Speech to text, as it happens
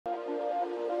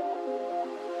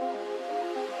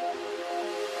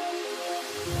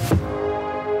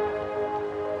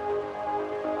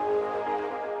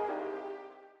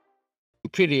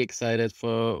pretty excited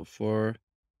for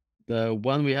the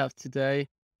one we have today.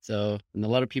 So, and a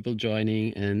lot of people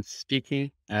joining and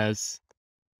speaking. As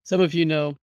some of you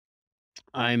know,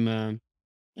 I'm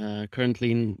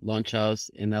currently in Launch House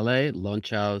in LA.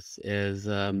 Launch House is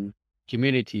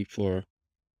community for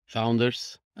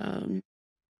founders, and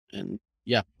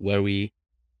yeah, where we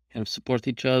kind of support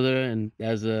each other, and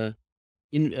as a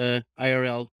in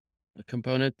IRL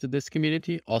component to this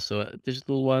community, also a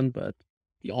digital one, but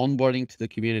the onboarding to the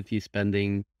community,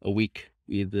 spending a week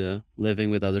with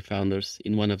living with other founders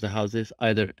in one of the houses,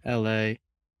 either LA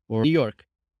or New York.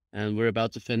 And we're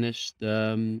about to finish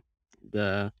the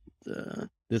the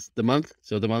month.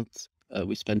 So the month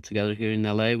we spent together here in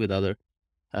LA with other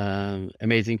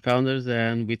amazing founders,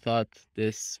 and we thought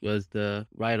this was the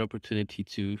right opportunity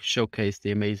to showcase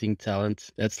the amazing talent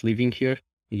that's living here,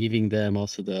 giving them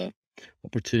also the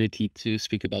opportunity to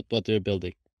speak about what they're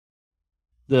building.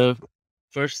 The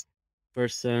first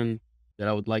person that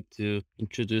I would like to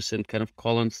introduce and kind of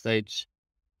call on stage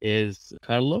is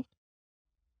Carlo.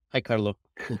 Hi, Carlo.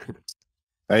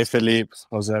 Hey Philippe,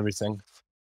 how's everything?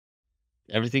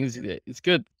 Everything's it's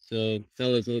good. So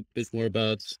tell us a little bit more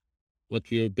about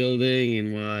what you're building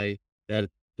and why that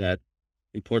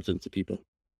important to people.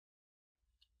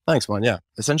 Thanks, man. Yeah,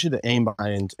 essentially the aim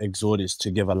behind Exhort is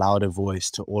to give a louder voice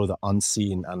to all of the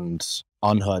unseen and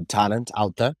unheard talent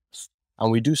out there.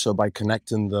 And we do so by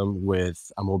connecting them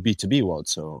with a more B2B world.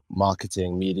 So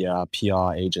marketing, media,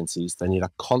 PR agencies, they need a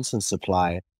constant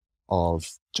supply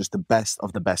of just the best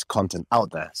content out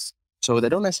there. So they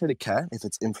don't necessarily care if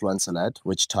it's influencer led,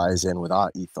 which ties in with our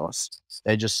ethos.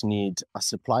 They just need a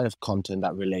supply of content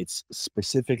that relates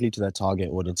specifically to their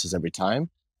target audiences every time.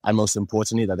 And most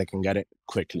importantly, that they can get it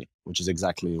quickly, which is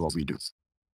exactly what we do.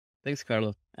 Thanks,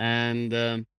 Carlo. And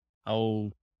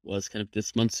how was kind of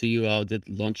this month to you? How did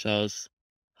Launch House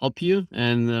help you?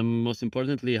 And most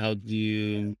importantly,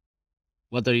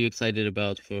 what are you excited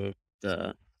about for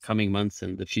the coming months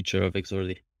and the future of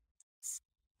Exordi?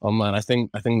 Oh man, I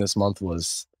think this month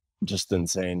was just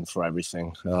insane for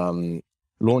everything.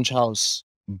 Launch House,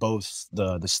 both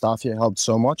the staff here helped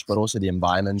so much, but also the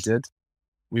environment did.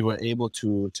 We were able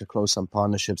to close some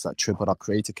partnerships that tripled our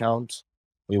creator count.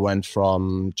 We went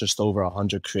from just over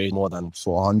 100 creators more than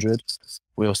 400.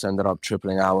 We also ended up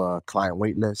tripling our client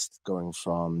wait list, going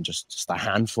from just a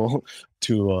handful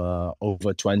to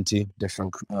over 20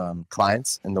 different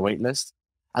clients in the wait list.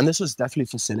 And this was definitely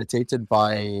facilitated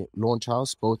by Launch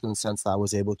House, both in the sense that I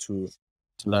was able to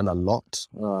learn a lot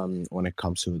when it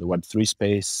comes to the Web3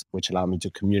 space, which allowed me to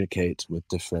communicate with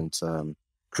different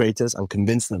creators and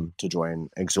convince them to join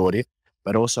Exordi,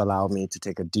 but also allowed me to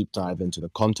take a deep dive into the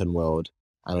content world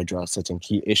and address certain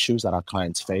key issues that our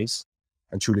clients face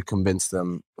and truly convince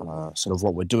them sort of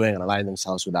what we're doing and align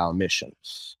themselves with our mission.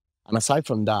 And aside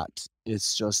from that,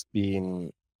 it's just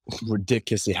been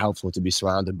ridiculously helpful to be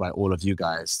surrounded by all of you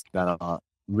guys that are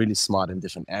really smart in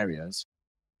different areas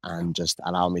and just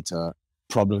allow me to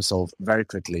problem solve very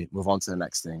quickly, move on to the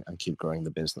next thing, and keep growing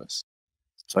the business.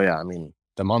 So yeah, I mean,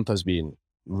 the month has been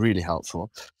really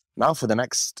helpful. Now for the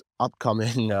next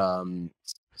upcoming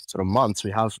sort of months,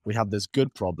 we have this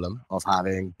good problem of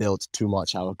having built too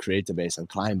much our creator base and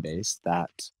client base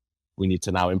that we need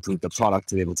to now improve the product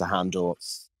to be able to handle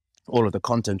all of the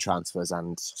content transfers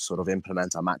and sort of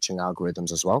implement our matching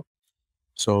algorithms as well.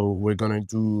 So we're going to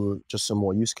do just some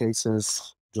more use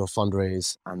cases, do a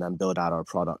fundraise, and then build out our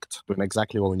product. Doing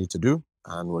exactly what we need to do,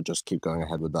 and we'll just keep going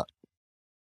ahead with that.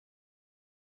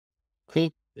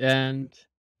 Cool. And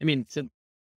I mean, so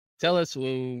tell us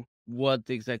what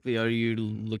exactly are you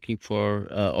looking for,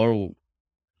 or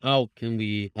how can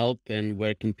we help, and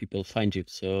where can people find you?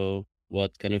 So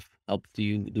what kind of help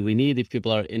do we need if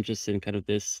people are interested in kind of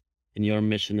this, in your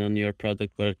mission and your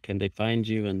product? Where can they find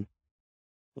you, and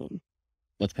um,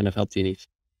 what kind of help do you need?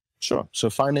 Sure. So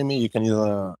finding me, you can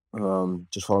either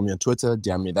just follow me on Twitter,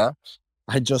 DM me there.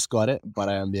 I just got it, but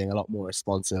I am being a lot more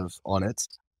responsive on it.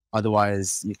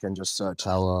 Otherwise, you can just search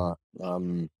our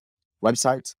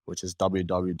website, which is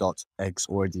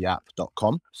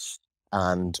www.exordiapp.com.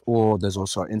 Or there's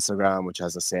also our Instagram, which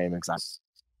has the same exact.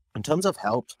 In terms of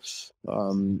help,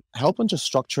 help on just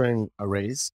structuring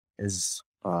arrays is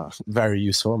very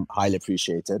useful, highly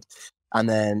appreciated. And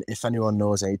then if anyone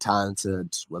knows any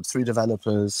talented Web3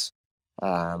 developers,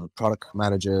 product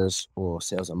managers, or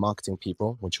sales and marketing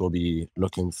people, which we'll be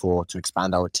looking for to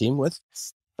expand our team with,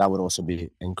 that would also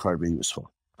be incredibly useful.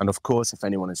 And of course, if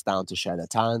anyone is down to share their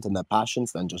talent and their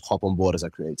passions, then just hop on board as a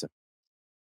creator.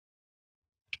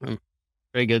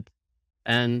 Very good.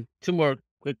 And two more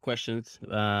quick questions.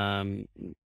 I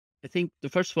think the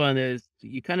first one is,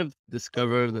 you kind of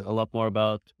discovered a lot more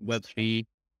about Web3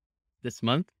 this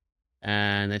month,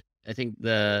 and I think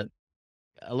a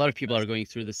lot of people are going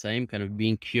through the same kind of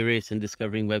being curious and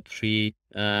discovering Web3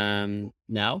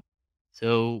 now.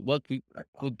 So,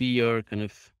 would be your kind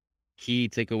of key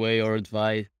takeaway or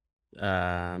advice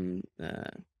um, uh,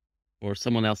 for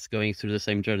someone else going through the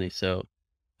same journey? So,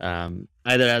 either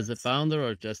as a founder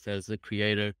or just as a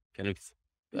creator, kind of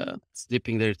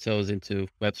dipping their toes into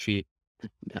Web3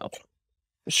 now.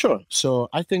 Sure. So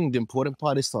I think the important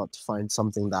part is to find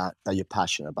something that you're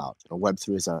passionate about.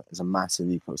 Web3 is a massive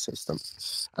ecosystem,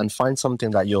 and find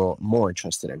something that you're more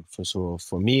interested in.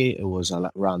 For me, it was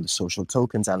around the social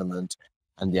tokens element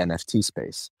and the NFT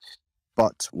space.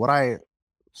 But what I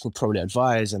would probably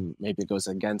advise, and maybe it goes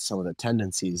against some of the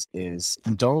tendencies, is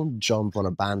don't jump on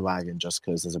a bandwagon just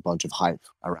because there's a bunch of hype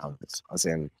around it. As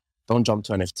in, don't jump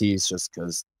to NFTs just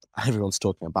because everyone's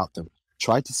talking about them.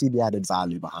 Try to see the added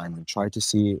value behind them. Try to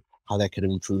see how they could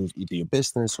improve either your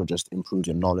business or just improve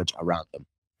your knowledge around them,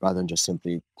 rather than just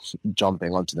simply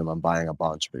jumping onto them and buying a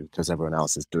bunch because everyone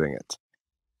else is doing it.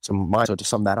 So to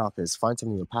sum that up is find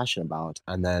something you're passionate about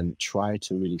and then try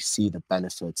to really see the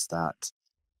benefits that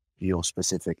your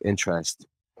specific interest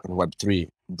in Web3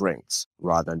 brings,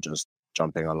 rather than just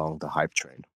jumping along the hype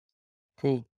train.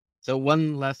 Cool. So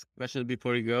one last question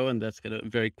before you go, and that's kind of a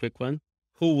very quick one.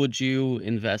 Who would you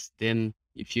invest in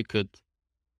if you could?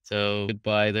 So you could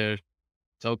buy their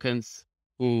tokens.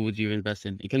 Who would you invest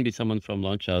in? It can be someone from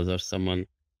Launchhouse or someone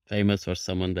famous or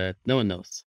someone that no one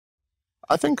knows.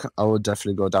 I think I would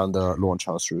definitely go down the launch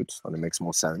house route, and it makes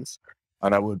more sense.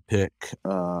 And I would pick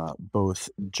both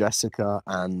Jessica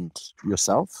and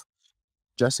yourself.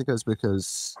 Jessica is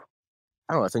because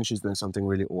I don't know, I think she's doing something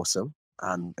really awesome,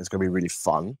 and it's going to be really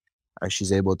fun. And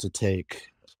she's able to take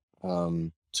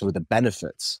sort of the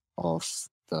benefits of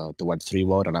the Web3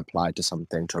 world and apply it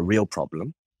to a real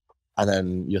problem. And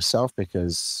then yourself,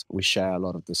 because we share a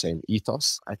lot of the same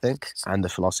ethos, I think, and the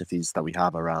philosophies that we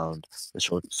have around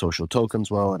the social tokens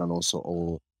world, and also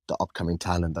all the upcoming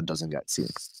talent that doesn't get seen.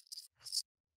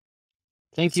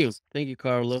 Thank you. Thank you,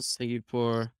 Carlos. Thank you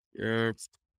for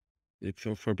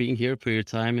for being here, for your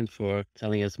time, and for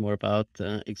telling us more about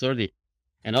Exordi.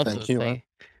 And also, Thank you, man. thank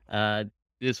uh,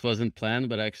 this wasn't planned,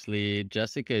 but actually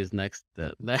Jessica is next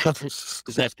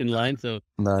is next in line. So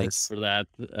thank you Nice. for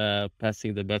that,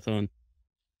 passing the baton.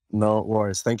 No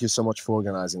worries. Thank you so much for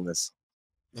organizing this.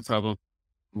 No problem.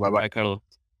 Bye bye. Bye, Carlos.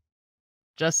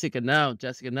 Jessica, now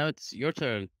it's your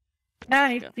turn. Yeah,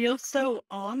 I Yeah. feel so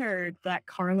honored that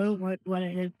Carlo would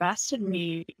invest in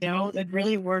me. You know, it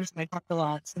really warms my heart a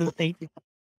lot. So thank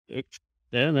you.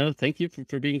 Yeah, no, thank you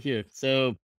for being here.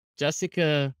 So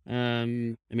Jessica, I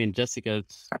mean,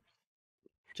 Jessica's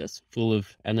just full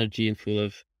of energy and full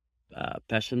of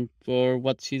passion for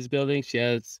what she's building. She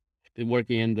has been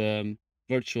working in the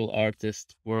virtual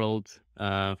artist world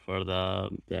for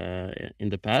in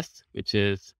the past, which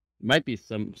is might be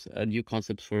some a new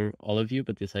concept for all of you,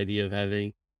 but this idea of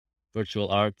having virtual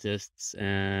artists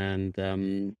and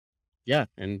yeah,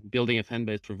 and building a fan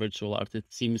base for virtual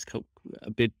artists seems a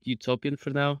bit utopian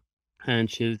for now. And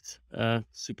she's a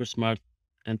super smart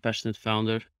and passionate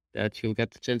founder that you'll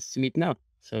get the chance to meet now.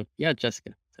 So yeah,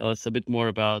 Jessica, tell us a bit more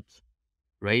about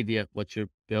Radia, what you're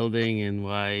building, and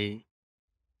why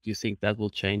you think that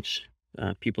will change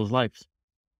people's lives.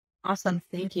 Awesome.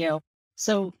 Thank you.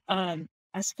 So,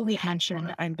 as Philippe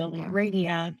mentioned, I'm building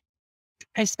Radia.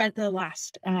 I spent the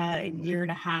last year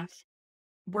and a half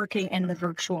working in the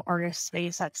virtual artist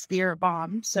space at Spirit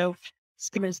Bomb. So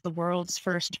Spirit is the world's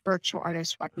first virtual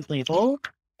artist record label.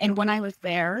 And when I was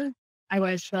there, I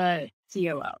was the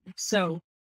COO. So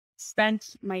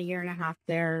spent my year and a half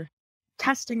there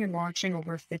testing and launching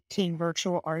over 15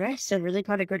 virtual artists and really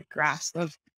got a good grasp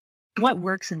of what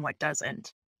works and what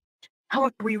doesn't.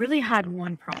 However, we really had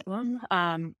one problem,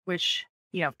 which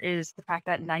is the fact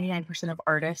that 99% of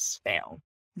artists fail.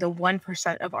 The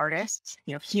 1% of artists,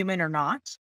 human or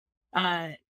not,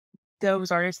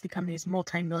 those artists become these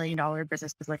multi-million-dollar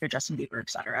businesses like a Justin Bieber, et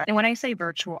cetera. And when I say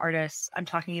virtual artists, I'm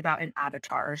talking about an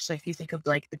avatar. So if you think of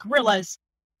like the gorillas,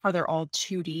 how they're all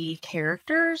 2D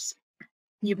characters,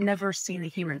 you've never seen the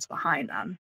humans behind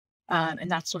them.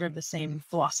 And that's sort of the same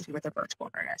philosophy with a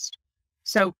virtual artist.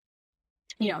 So,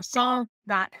 saw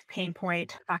that pain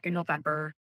point back in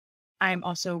November. I'm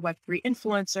also a Web3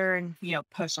 influencer and,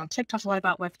 post on TikTok a lot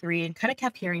about Web3 and kind of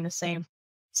kept hearing the same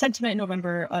sentiment in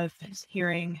November of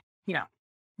hearing,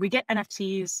 we get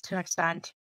NFTs to an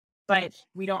extent, but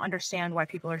we don't understand why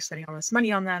people are spending all this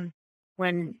money on them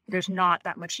when there's not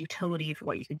that much utility for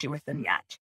what you could do with them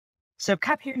yet. So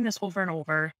kept hearing this over and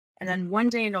over. And then one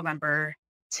day in November,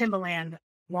 Timbaland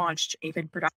launched a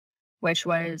big production, which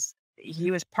was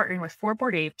he was partnering with 4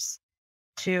 Bored Apes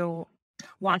to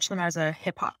launch them as a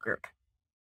hip hop group,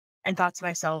 and thought to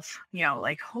myself,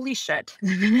 like, holy shit,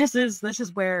 this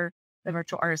is where the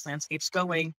virtual artist landscape's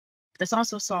going. This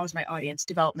also solves my audience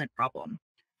development problem.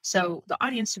 So the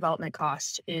audience development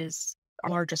cost is our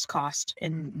largest cost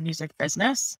in music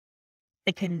business.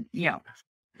 It can,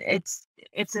 it's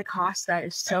a cost that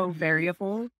is so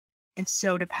variable and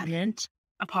so dependent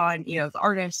upon, the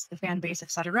artist, the fan base,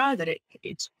 etc., that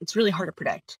it's really hard to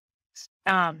predict.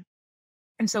 Um,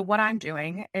 and so what I'm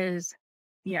doing is,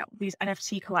 these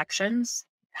NFT collections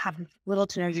have little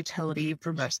to no utility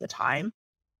for most of the time.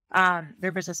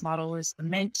 Their business model is the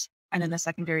mint and then the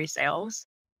secondary sales.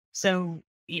 So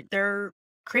they're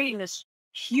creating this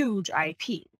huge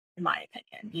IP, in my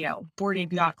opinion. Board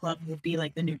Ape Yacht Club would be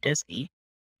like the new Disney.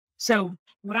 So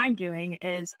what I'm doing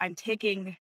is I'm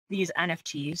taking these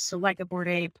NFTs, so like a Board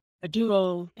Ape, a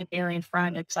Doodle, an Alien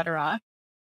Friend, etc.,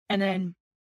 and then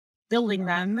building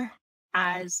them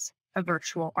as a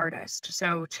virtual artist.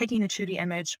 So taking the 2D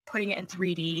image, putting it in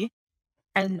 3D,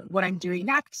 and what I'm doing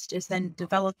next is then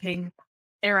developing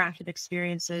interactive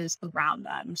experiences around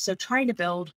them. So trying to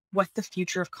build what the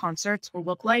future of concerts will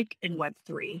look like in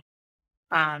Web3.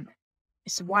 Um,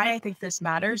 so why I think this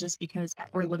matters is because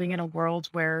we're living in a world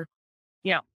where,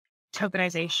 you know,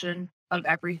 tokenization of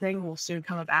everything will soon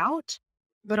come about,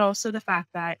 but also the fact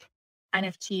that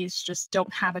NFTs just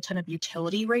don't have a ton of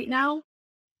utility right now,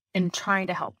 and trying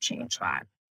to help change that.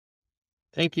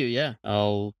 Thank you. Yeah,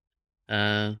 I'll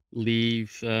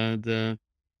leave the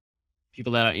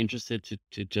people that are interested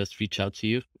to just reach out to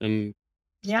you.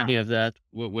 Yeah, Speaking of that,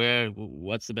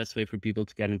 what's the best way for people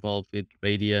to get involved with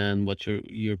Radia and what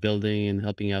you're building and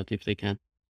helping out if they can?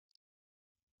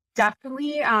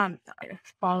 definitely.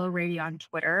 Follow Radia on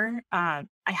Twitter. I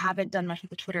haven't done much with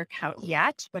the Twitter account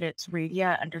yet, but it's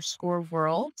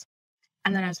Radia_world.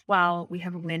 And then as well, we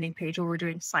have a landing page where we're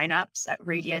doing signups at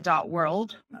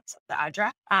radia.world. That's the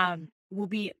address. We'll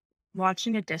be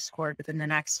launching a Discord within the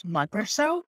next month or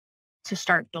so to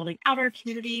start building out our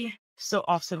community. So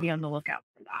also be on the lookout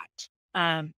for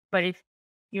that. But if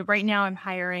right now I'm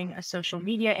hiring a social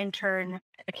media intern,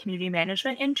 a community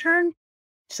management intern.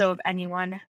 So if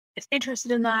anyone is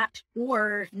interested in that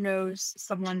or knows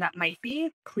someone that might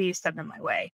be, please send them my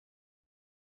way.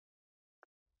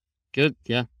 Good.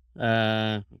 Yeah.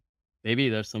 Uh, Maybe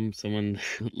there's someone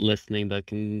listening that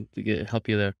can help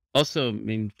you there. Also, I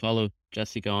mean, follow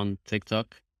Jessica on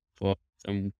TikTok for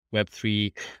some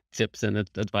Web3 tips and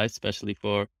advice, especially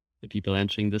for the people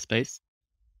entering the space.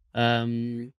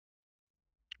 Um,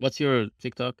 what's your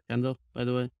TikTok handle, by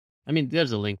the way? I mean,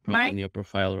 there's a link probably My in your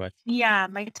profile, right? Yeah,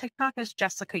 my TikTok is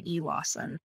Jessica E.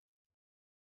 Lawson.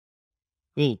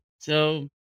 Cool. So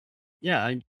yeah,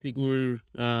 I think we're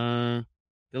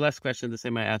the last question, the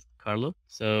same I asked Carlo.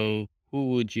 So who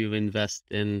would you invest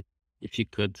in if you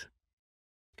could?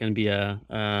 Can be a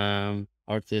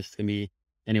artist, can be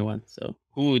anyone. So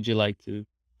who would you like to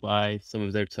buy some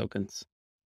of their tokens?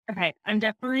 Okay,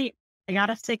 I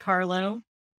gotta say Carlo,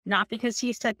 not because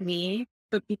he said me,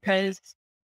 but because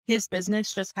his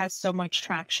business just has so much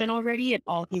traction already, and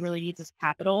all he really needs is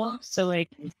capital. So, like,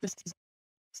 this is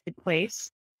a good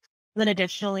place. Then,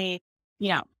 additionally, you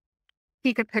know,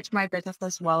 he could pitch my business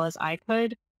as well as I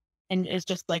could, and is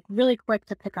just like really quick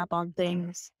to pick up on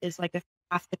things, is like a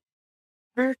fast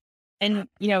thinker. And,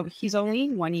 he's only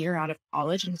 1 year out of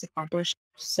college and he's accomplished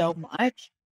so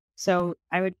much. So,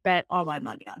 I would bet all my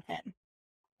money on him.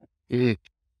 Mhm.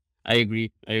 I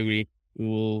agree. I agree. We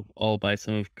will all buy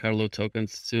some of Carlo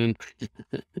tokens soon.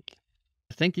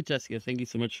 Thank you, Jessica. Thank you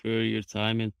so much for your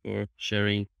time and for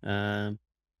sharing the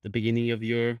beginning of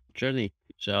your journey,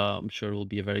 which I'm sure will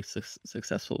be a very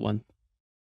successful one.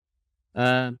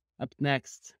 Up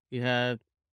next, we have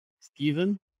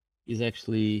Steven. He's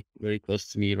actually very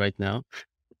close to me right now.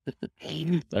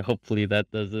 So hopefully that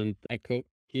doesn't echo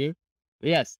here. But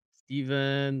yes,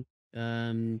 Steven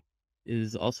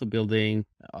is also building,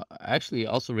 actually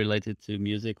also related to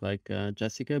music, like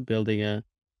Jessica, building a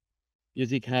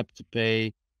music hub to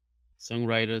pay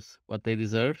songwriters what they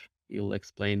deserve. He'll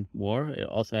explain more. It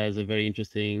also has a very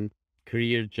interesting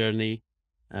career journey,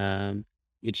 um,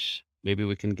 which maybe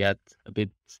we can get a bit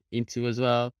into as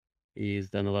well. He's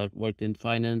done a lot of work in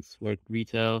finance, worked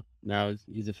retail. Now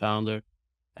he's a founder.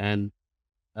 And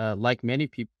like many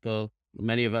people,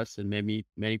 many of us, and maybe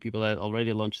many people that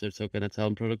already launched their token at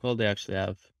Helm Protocol, they actually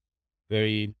have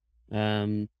very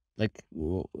like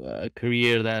a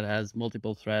career that has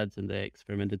multiple threads, and they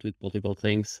experimented with multiple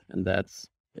things, and that's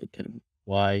kind of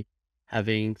why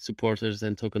having supporters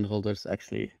and token holders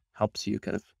actually helps you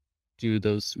kind of do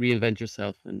those reinvent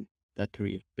yourself in that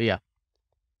career. But yeah,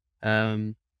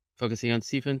 um, focusing on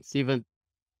Stephen. Stephen,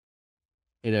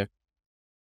 Hey there.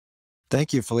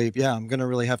 Thank you, Philippe. Yeah, I'm gonna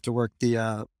really have to work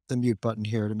the mute button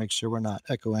here to make sure we're not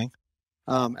echoing.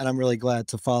 And I'm really glad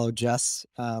to follow Jess.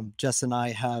 Jess and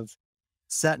I have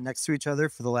sat next to each other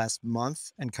for the last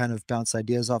month and kind of bounced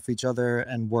ideas off each other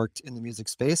and worked in the music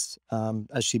space.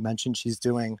 As she mentioned, she's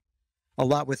doing a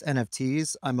lot with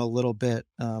NFTs. I'm a little bit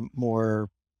more,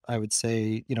 I would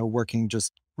say, working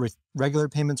just with regular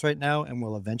payments right now, and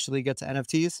we'll eventually get to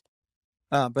NFTs.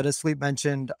 But as Sleep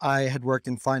mentioned, I had worked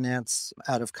in finance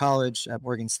out of college at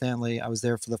Morgan Stanley. I was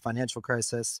there for the financial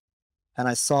crisis, and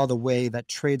I saw the way that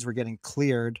trades were getting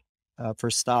cleared for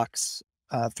stocks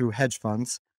through hedge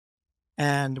funds,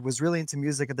 and was really into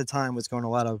music at the time, was going to a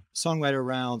lot of songwriter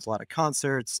rounds, a lot of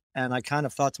concerts. And I kind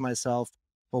of thought to myself,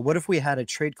 well, what if we had a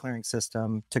trade clearing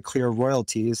system to clear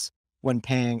royalties when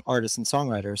paying artists and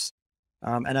songwriters?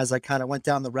 And as I kind of went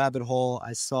down the rabbit hole,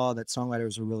 I saw that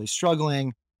songwriters were really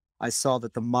struggling. I saw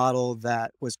that the model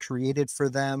that was created for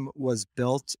them was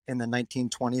built in the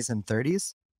 1920s and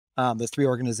 30s. The three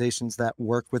organizations that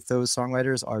work with those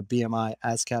songwriters are BMI,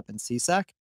 ASCAP, and CSAC,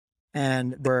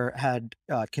 and there had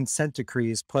consent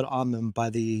decrees put on them by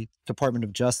the Department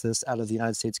of Justice out of the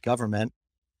United States government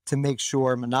to make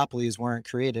sure monopolies weren't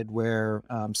created where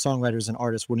songwriters and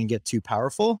artists wouldn't get too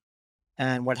powerful.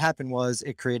 And what happened was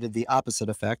it created the opposite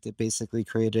effect. It basically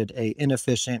created a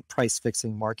inefficient price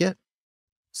fixing market.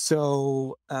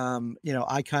 So,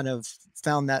 I kind of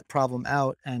found that problem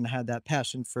out and had that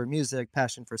passion for music,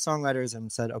 passion for songwriters,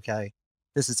 and said, okay,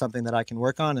 this is something that I can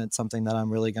work on. And it's something that I'm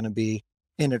really going to be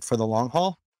in it for the long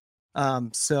haul.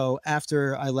 So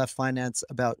after I left finance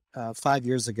about 5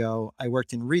 years ago, I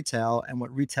worked in retail. And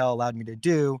what retail allowed me to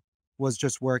do was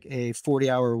just work a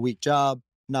 40-hour a week job,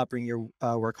 not bring your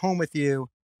work home with you,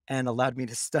 and allowed me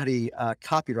to study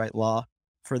copyright law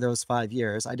for those 5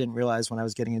 years. I didn't realize when I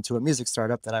was getting into a music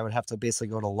startup that I would have to basically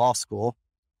go to law school.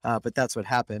 But that's what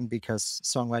happened because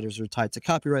songwriters are tied to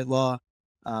copyright law.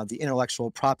 The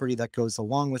intellectual property that goes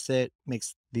along with it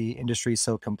makes the industry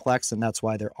so complex, and that's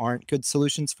why there aren't good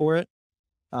solutions for it.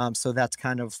 So that's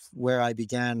kind of where I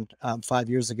began 5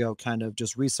 years ago, kind of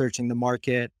just researching the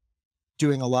market,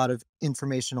 doing a lot of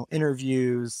informational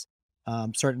interviews,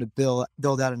 starting to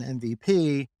build out an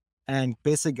MVP, and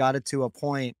basically got it to a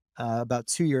point about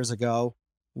 2 years ago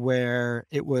where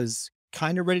it was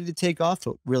kind of ready to take off.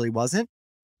 It really wasn't.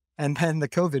 And then the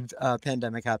COVID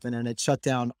pandemic happened and it shut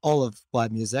down all of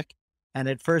live music. And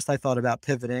at first, I thought about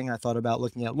pivoting. I thought about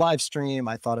looking at live stream.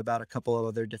 I thought about a couple of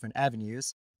other different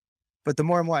avenues. But the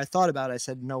more and more I thought about it, I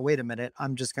said, no, wait a minute.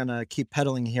 I'm just going to keep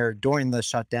pedaling here during the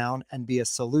shutdown and be a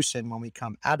solution when we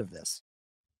come out of this.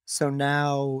 So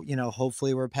now,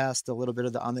 hopefully we're past a little bit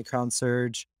of the Omicron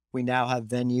surge. We now have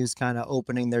venues kind of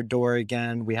opening their door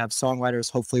again. We have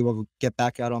songwriters. Hopefully we'll get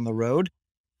back out on the road.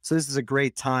 So this is a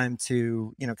great time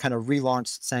to, kind of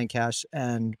relaunch Sandcash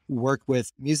and work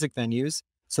with music venues.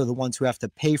 So the ones who have to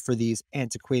pay for these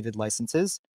antiquated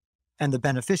licenses and the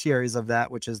beneficiaries of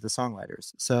that, which is the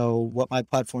songwriters. So what my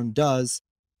platform does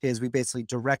is we basically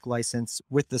direct license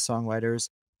with the songwriters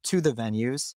to the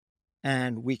venues,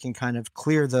 and we can kind of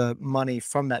clear the money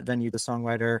from that venue, the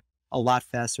songwriter, a lot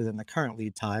faster than the current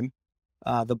lead time.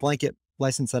 The blanket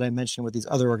license that I mentioned with these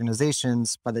other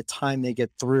organizations, by the time they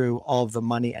get through all of the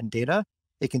money and data,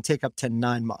 it can take up to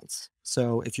 9 months.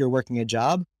 So if you're working a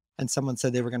job and someone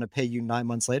said they were going to pay you 9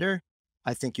 months later,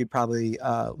 I think you'd probably,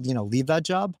 leave that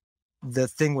job. The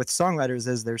thing with songwriters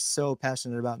is they're so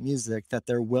passionate about music that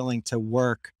they're willing to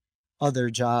work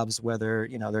other jobs, whether,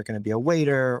 they're going to be a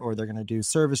waiter or they're going to do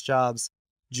service jobs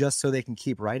just so they can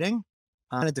keep writing.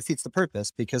 And it defeats the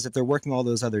purpose because if they're working all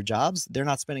those other jobs, they're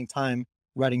not spending time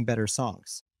writing better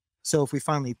songs. So if we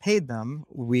finally paid them,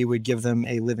 we would give them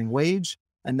a living wage,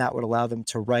 and that would allow them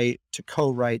to write, to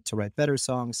co-write, to write better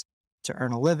songs, to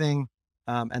earn a living.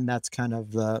 And that's kind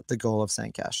of the goal of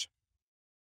Sandcash.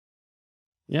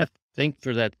 Yeah, thank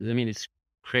for that. I mean, it's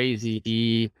crazy,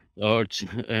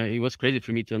 it was crazy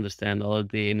for me to understand all of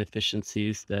the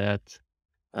inefficiencies that,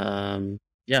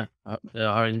 yeah, there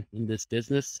are in this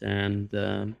business and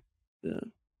uh,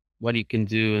 what you can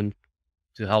do and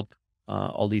to help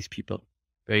all these people.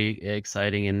 Very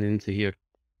exciting and then to hear.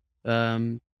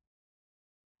 Um,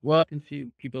 what can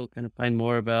people kind of find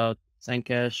more about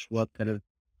Sandcash?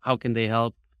 How can they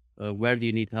help? Where do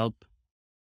you need help?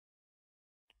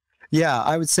 Yeah,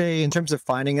 I would say in terms of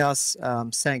finding us,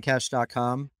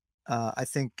 sandcash.com. I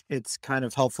think it's kind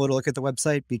of helpful to look at the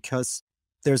website because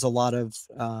there's a lot of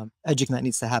education that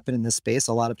needs to happen in this space.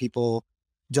 A lot of people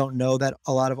don't know that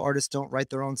a lot of artists don't write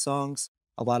their own songs.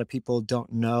 A lot of people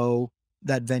don't know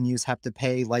that venues have to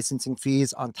pay licensing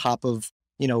fees on top of,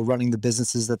 running the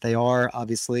businesses that they are.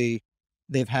 Obviously,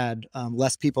 they've had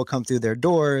less people come through their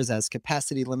doors as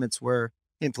capacity limits were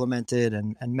implemented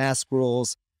and mask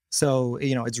rules. So,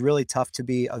 it's really tough to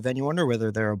be a venue owner,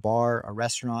 whether they're a bar, a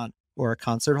restaurant, or a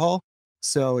concert hall.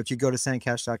 So if you go to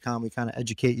sandcash.com, we kind of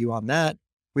educate you on that.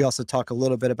 We also talk a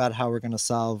little bit about how we're going to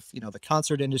solve, the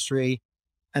concert industry.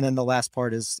 And then the last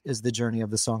part is the journey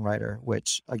of the songwriter,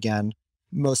 which again,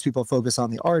 most people focus on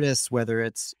the artists, whether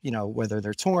it's, whether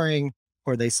they're touring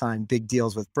or they sign big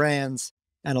deals with brands.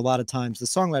 And a lot of times the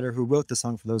songwriter who wrote the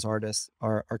song for those artists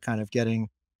are kind of getting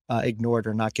ignored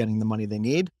or not getting the money they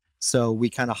need. So we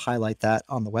kind of highlight that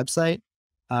on the website.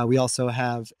 We also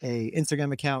have a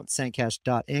Instagram account,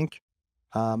 sandcash.inc.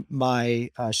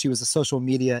 She was a social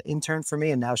media intern for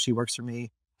me, and now she works for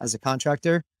me as a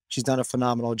contractor. She's done a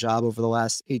phenomenal job over the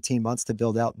last 18 months to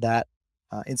build out that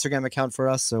Instagram account for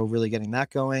us. So really getting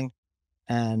that going.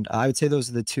 And I would say those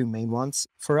are the two main ones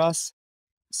for us.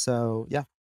 So yeah.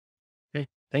 Okay,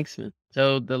 thanks, man.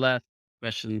 So the last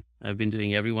question I've been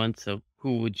doing everyone. So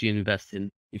who would you invest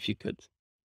in if you could?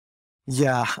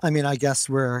 Yeah, I mean, I guess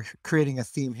we're creating a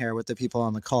theme here with the people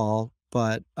on the call.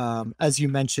 But as you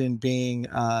mentioned, being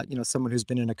someone who's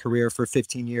been in a career for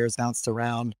 15 years, bounced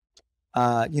around,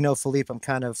 Philippe, I'm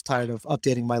kind of tired of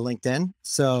updating my LinkedIn.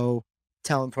 So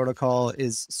Talent Protocol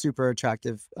is super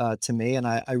attractive to me, and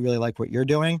I really like what you're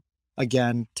doing.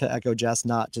 Again, to echo Jess,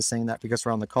 not just saying that because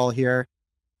we're on the call here.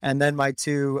 And then my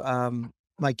two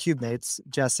my cube mates,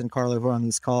 Jess and Carla, who are on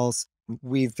these calls,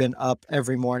 we've been up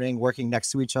every morning working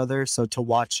next to each other. So to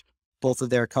watch both of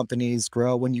their companies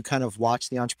grow, when you kind of watch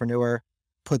the entrepreneur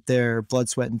put their blood,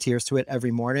 sweat, and tears to it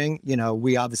every morning,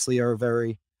 we obviously are a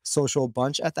very social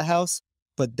bunch at the house,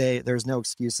 but there's no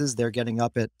excuses. They're getting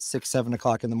up at 6, 7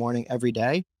 o'clock in the morning every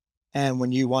day. And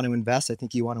when you want to invest, I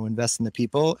think you want to invest in the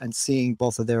people, and seeing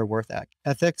both of their work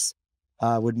ethics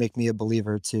would make me a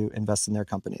believer to invest in their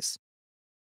companies.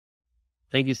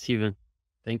 Thank you, Steven.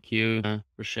 Thank you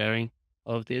for sharing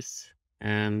all of this.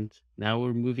 And now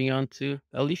we're moving on to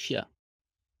Alicia.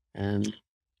 And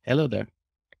hello there.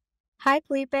 Hi,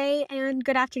 Felipe, and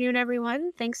good afternoon,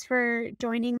 everyone. Thanks for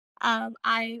joining. I'm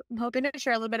hoping to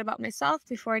share a little bit about myself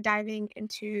before diving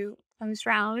into closed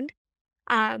round.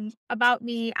 About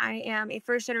me, I am a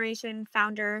first generation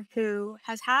founder who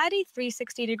has had a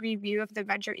 360-degree view of the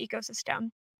venture ecosystem,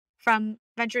 from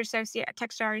venture associate at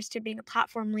Techstars to being a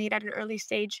platform lead at an early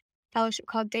stage fellowship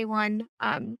called Day One,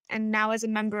 and now as a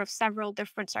member of several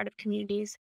different startup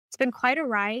communities. It's been quite a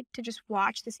ride to just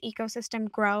watch this ecosystem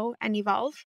grow and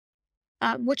evolve,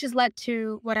 which has led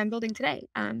to what I'm building today,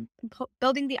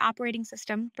 building the operating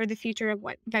system for the future of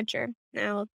what venture.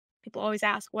 Now, people always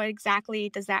ask, what exactly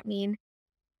does that mean?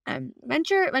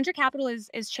 Venture capital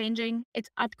is changing. It's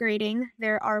upgrading.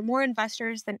 There are more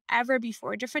investors than ever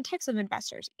before, different types of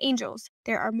investors, angels.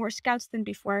 There are more scouts than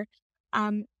before.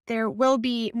 There will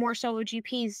be more solo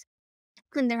GPs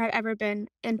than there have ever been,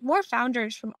 and more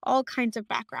founders from all kinds of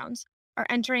backgrounds are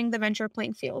entering the venture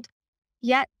playing field.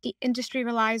 Yet the industry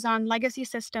relies on legacy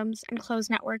systems and closed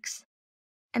networks,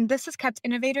 and this has kept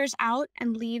innovators out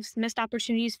and leaves missed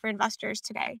opportunities for investors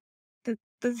today.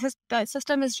 The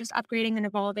system is just upgrading and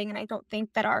evolving, and I don't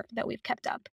think that we've kept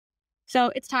up.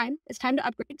 So it's time to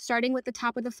upgrade, starting with the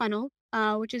top of the funnel,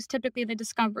 which is typically the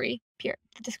discovery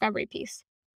piece.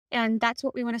 And that's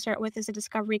what we want to start with, is a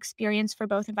discovery experience for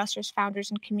both investors,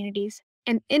 founders, and communities.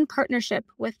 And in partnership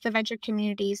with the venture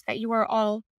communities that you are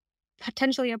all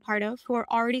potentially a part of, who are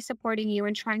already supporting you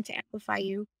and trying to amplify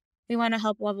you, we want to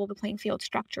help level the playing field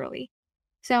structurally.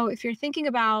 So if you're thinking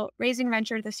about raising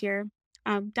venture this year,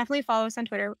 definitely follow us on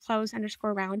Twitter,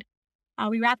 close_round.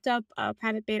 We wrapped up a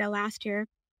private beta last year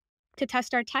to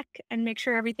test our tech and make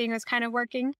sure everything is kind of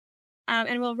working.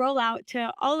 And we'll roll out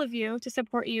to all of you to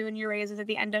support you in your raises at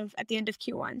the end of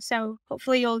Q1. So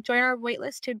hopefully you'll join our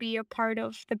waitlist to be a part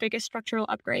of the biggest structural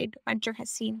upgrade venture has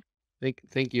seen.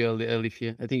 Thank you,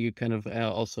 Alicia. I think you kind of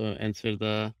also answered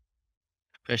the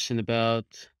question about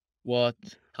what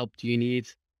help do you need.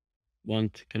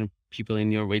 Want kind of people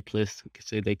in your wait list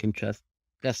so they can test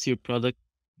your product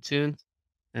soon.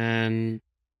 And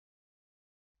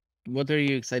what are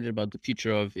you excited about the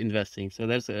future of investing? So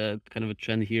there's a kind of a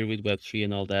trend here with Web3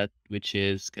 and all that, which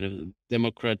is kind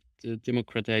of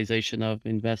democratization of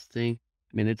investing.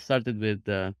 I mean, it started with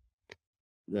the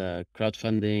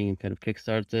crowdfunding and kind of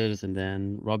Kickstarters, and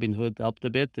then Robinhood helped a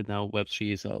bit, and now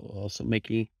Web3 is also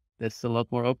making this a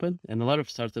lot more open. And a lot of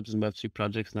startups and Web3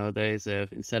 projects nowadays,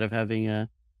 instead of having a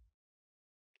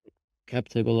cap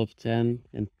table of 10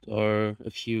 or a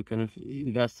few kind of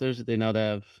investors, they now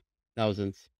have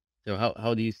thousands. So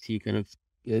how do you see kind of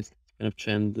this kind of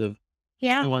trend of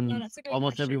Yeah, everyone, no, that's a great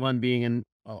almost question. everyone being an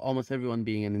almost everyone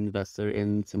being an investor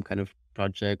in some kind of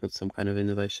project or some kind of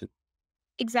innovation.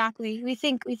 Exactly. We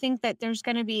think that there's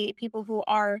going to be people who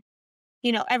are,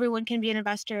 everyone can be an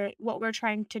investor. What we're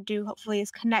trying to do, hopefully,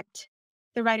 is connect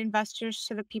the right investors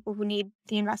to the people who need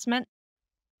the investment,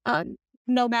 um,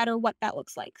 no matter what that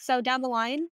looks like. So down the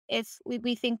line, if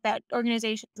we think that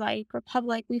organizations like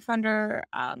Republic, WeFunder,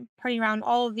 Party Round,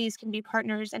 all of these can be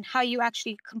partners, and how you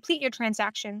actually complete your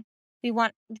transaction, we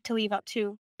want to leave up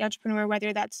to the entrepreneur,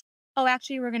 whether that's, oh,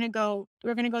 actually, we're gonna go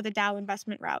the DAO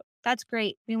investment route. That's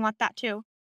great. We want that too.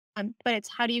 But it's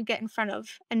how do you get in front of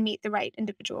and meet the right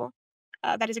individual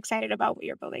that is excited about what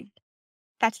you're building.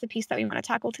 That's the piece that we want to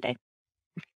tackle today.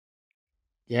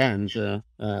 Yeah, and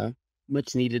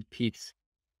much needed piece.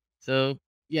 So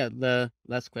yeah, the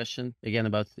last question again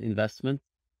about investment.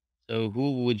 So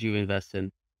who would you invest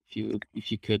in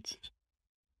if you could?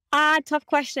 Tough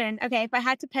question. Okay, if I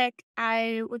had to pick,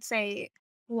 I would say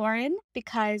Lauren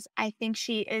because I think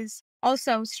she is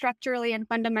also structurally and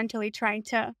fundamentally trying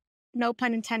to, no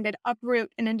pun intended, uproot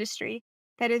an industry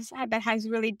that has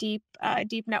really deep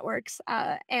networks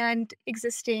and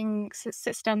existing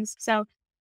systems. So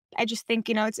I just think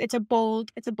it's a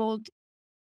bold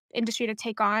industry to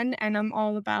take on, and I'm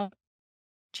all about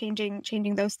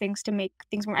changing those things to make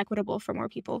things more equitable for more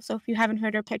people. So if you haven't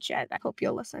heard her pitch yet, I hope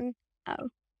you'll listen.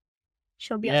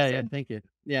 She'll be up Yeah, yeah, soon. thank you.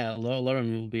 Yeah,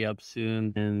 Lauren will be up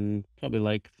soon in probably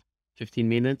like 15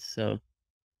 minutes. So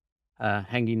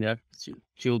hanging there.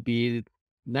 She'll be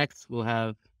next. We'll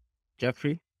have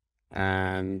Jeffrey,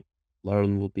 and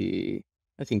Lauren will be,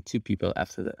 I think, two people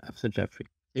after Jeffrey.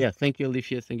 Yeah, thank you,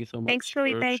 Alicia. Thank you so Thanks, much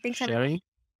Felipe. for Thanks, everyone. sharing.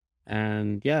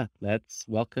 And yeah, let's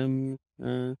welcome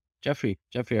Jeffrey.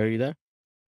 Jeffrey, are you there?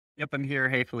 Yep, I'm here.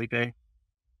 Hey, Felipe.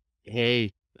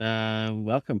 Hey,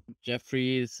 welcome.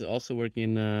 Jeffrey is also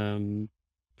working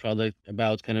product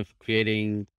about kind of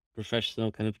creating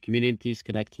professional kind of communities,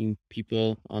 connecting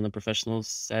people on a professional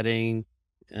setting.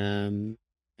 Um,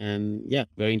 and yeah,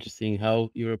 very interesting how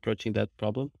you're approaching that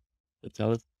problem. So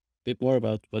tell us a bit more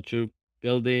about what you're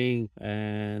building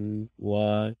and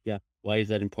why is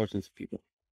that important to people?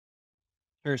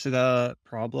 Sure. So the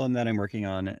problem that I'm working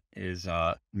on is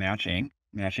matching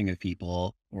of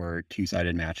people or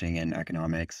two-sided matching in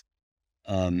economics.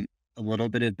 Um, a little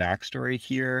bit of backstory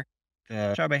here.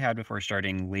 The job I had before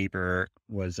starting Labor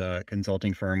was a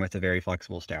consulting firm with a very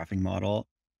flexible staffing model.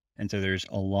 And so there's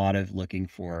a lot of looking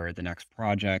for the next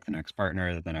project, the next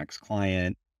partner, the next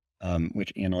client,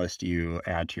 which analyst you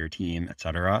add to your team, et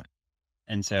cetera.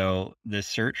 And so the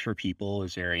search for people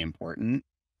is very important.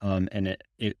 And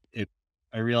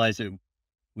I realized it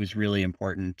was really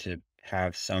important to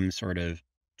have some sort of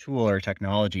tool or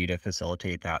technology to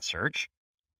facilitate that search.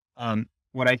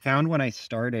 What I found when I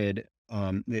started,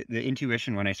 the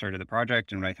intuition when I started the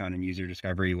project and what I found in user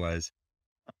discovery was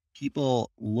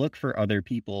people look for other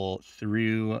people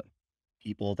through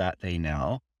people that they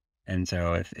know. And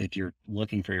so if you're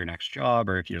looking for your next job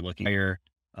or if you're looking to hire,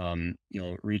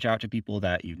 you'll reach out to people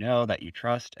that you know, that you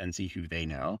trust and see who they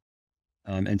know.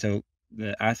 And so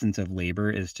the essence of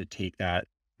Labor is to take that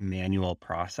manual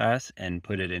process and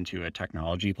put it into a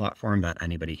technology platform that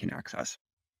anybody can access.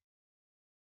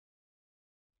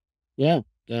 Yeah,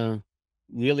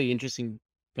 really interesting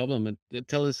problem. And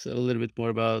tell us a little bit more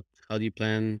about how do you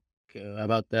plan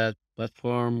about that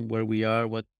platform, where we are,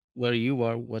 where you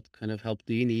are, what kind of help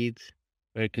do you need,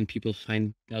 where can people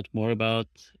find out more about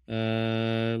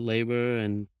labor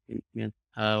and yeah,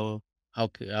 how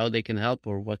they can help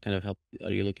or what kind of help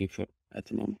are you looking for at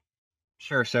the moment?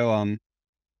 Sure. So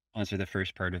answer the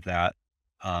first part of that.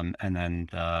 And then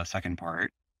the second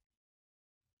part.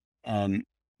 Um,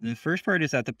 the first part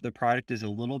is that the product is a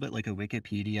little bit like a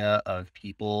Wikipedia of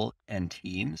people and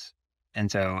teams.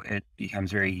 And so it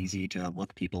becomes very easy to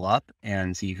look people up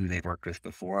and see who they've worked with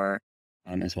before,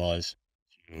 as well as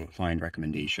to find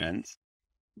recommendations.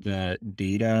 The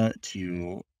data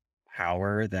to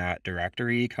power that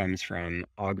directory comes from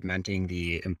augmenting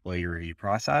the employee review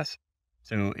process.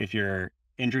 So if you're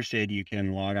interested, you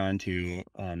can log on to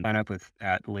sign up with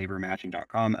at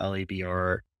labormatching.com,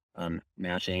 LABR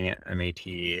matching,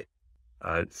 matching.com,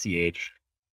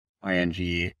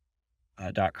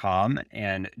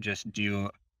 and just do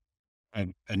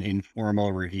an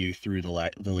informal review through the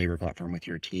labor platform with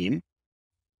your team.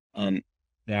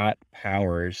 That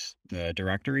powers the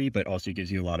directory, but also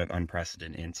gives you a lot of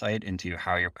unprecedented insight into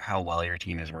how well your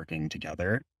team is working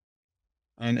together.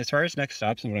 As far as next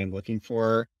steps and what I'm looking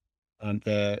for,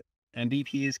 the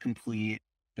MVP is complete.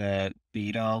 The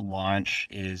beta launch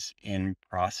is in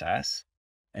process.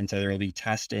 And so there will be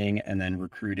testing and then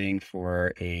recruiting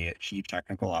for a chief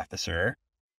technical officer.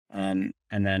 And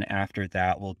then after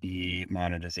that will be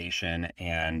monetization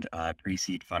and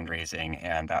pre-seed fundraising,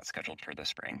 and that's scheduled for the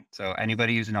spring. So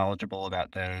anybody who's knowledgeable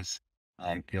about those,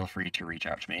 feel free to reach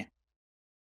out to me.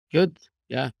 Good.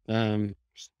 Yeah.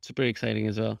 Super exciting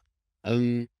as well.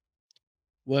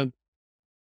 Well,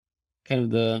 kind of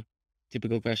the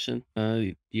typical question.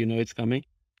 You know it's coming.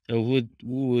 So who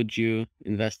would you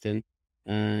invest in,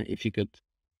 if you could?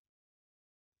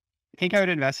 I think I would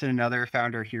invest in another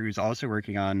founder here who's also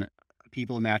working on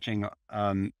people matching.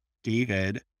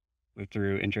 David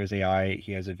through Intros AI.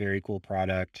 He has a very cool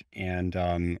product, and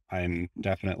I'm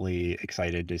definitely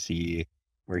excited to see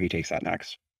where he takes that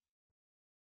next.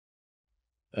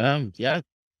 Yeah.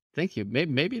 Thank you.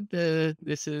 Maybe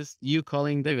this is you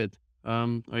calling David.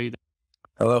 Are you?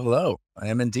 Hello, hello. I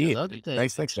am indeed. Hello,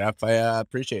 David. Thanks, Jeff. I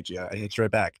appreciate you. I hit you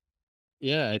right back.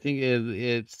 Yeah, I think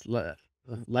it's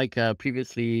like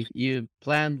previously you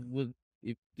planned would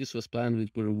if this was planned, it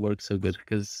wouldn't work so good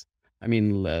because I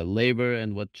mean labor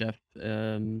and what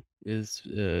Jeffrey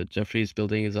is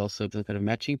building is also some kind of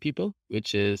matching people,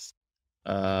 which is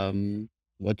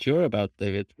what you're about,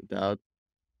 David, about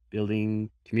building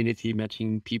community,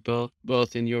 matching people,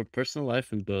 both in your personal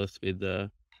life and both with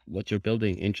what you're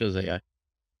building, Intros AI.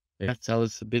 Yeah, tell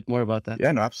us a bit more about that.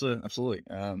 Yeah, no, absolutely, absolutely.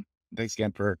 Thanks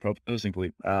again for proposing,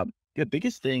 Philippe. The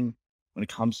biggest thing when it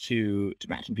comes to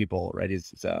matching people, right,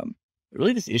 is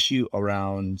really this issue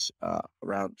around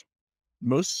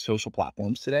most social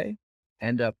platforms today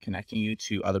end up connecting you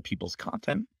to other people's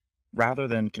content rather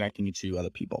than connecting you to other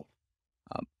people.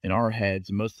 In our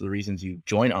heads, most of the reasons you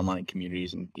join online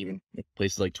communities and even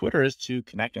places like Twitter is to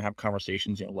connect and have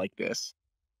conversations, like this.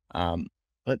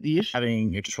 But the issue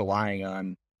having you're just relying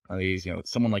on these,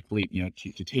 someone like Philippe,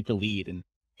 to take the lead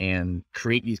and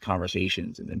create these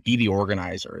conversations and then be the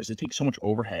organizer is it takes so much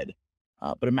overhead.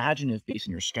 But imagine if based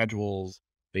on your schedules,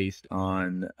 based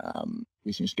on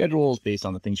based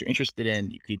on the things you're interested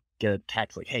in, you could get a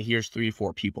text like, hey, here's 3 or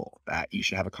 4 people that you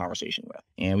should have a conversation with.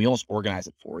 And we almost organize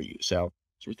it for you. So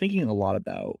we're thinking a lot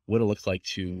about what it looks like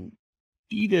to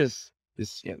be this a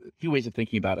few ways of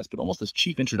thinking about us, but almost this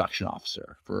chief introduction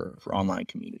officer for online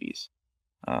communities.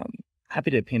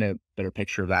 Happy to paint a better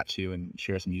picture of that too and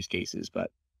share some use cases.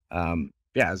 But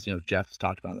yeah, as Jeff's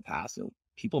talked about in the past,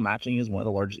 people matching is one of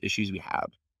the largest issues we have,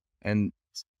 and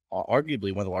it's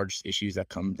arguably one of the largest issues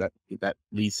that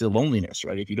leads to loneliness.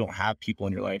 Right? If you don't have people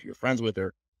in your life you're friends with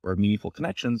or meaningful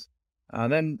connections,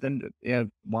 then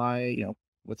why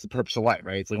what's the purpose of life?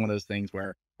 Right? It's like one of those things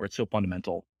where it's so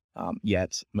fundamental.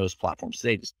 Yet most platforms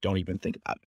today just don't even think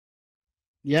about it.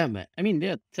 Yeah, man. I mean,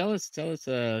 yeah. Tell us,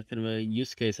 kind of a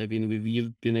use case. I mean,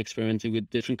 you've been experimenting with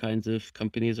different kinds of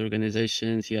companies,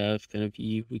 organizations. You have kind of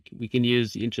we can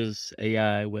use Intros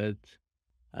AI with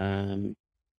um,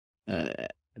 uh,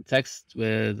 text,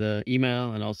 with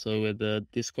email, and also with the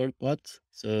Discord bot.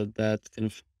 So that kind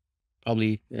of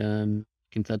probably can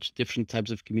touch different types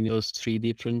of community. Those 3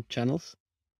 different channels.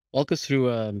 Walk us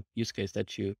through a use case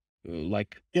that you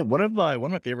like. Yeah, one of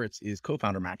my favorites is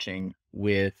co-founder matching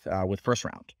with First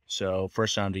Round. So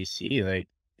First Round VC, they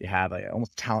have a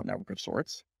almost talent network of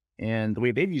sorts, and the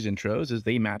way they've used Intros is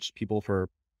they match people for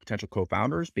potential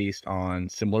co-founders based on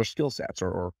similar skill sets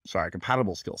or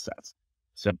compatible skill sets.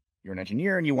 So you're an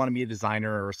engineer and you want to be a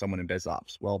designer or someone in biz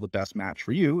ops. Well, the best match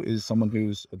for you is someone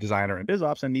who's a designer in biz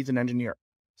ops and needs an engineer.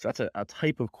 So that's a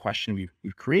type of question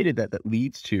we've created that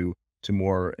leads to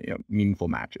more meaningful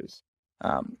matches.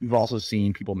 We've also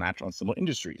seen people match on similar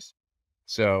industries.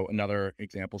 So another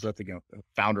example, so that's a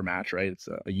founder match, right? It's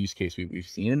a use case we've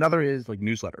seen. Another is like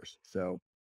newsletters. So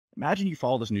imagine you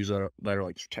follow this newsletter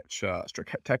like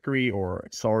Stratechery or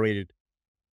Accelerated.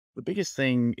 The biggest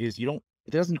thing is it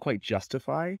doesn't quite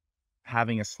justify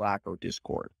having a Slack or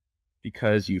Discord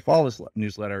because you follow this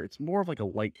newsletter. It's more of like a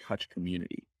light touch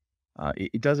community.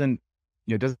 It doesn't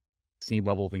same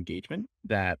level of engagement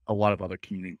that a lot of other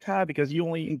communities have because you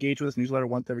only engage with this newsletter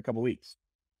once every couple of weeks.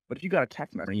 But if you got a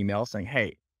text message or email saying,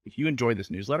 hey, if you enjoy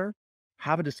this newsletter,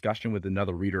 have a discussion with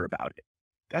another reader about it.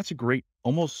 That's a great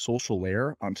almost social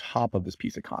layer on top of this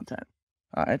piece of content.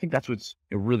 I think that's what's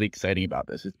really exciting about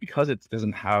this. It's because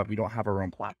we don't have our own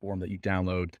platform that you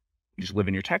download, you just live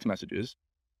in your text messages.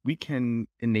 We can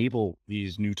enable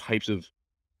these new types of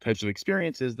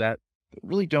experiences that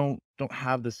really don't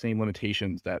have the same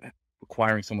limitations that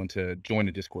requiring someone to join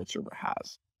a Discord server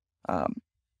has.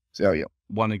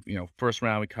 First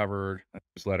Round we covered, a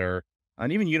newsletter,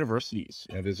 and even universities.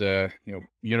 There's a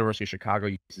University of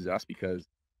Chicago uses us because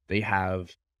they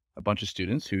have a bunch of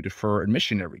students who defer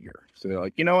admission every year. So they're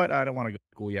like, you know what, I don't want to go to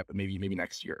school yet, but maybe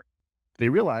next year. They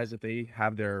realize if they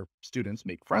have their students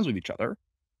make friends with each other,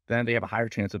 then they have a higher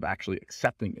chance of actually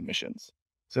accepting admissions.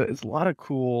 So it's a lot of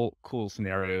cool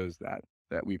scenarios that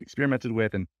we've experimented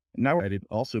with, and now we're excited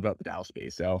also about the DAO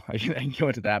space. So I can go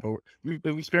into that, but we've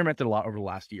experimented a lot over the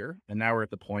last year, and now we're at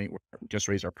the point where we just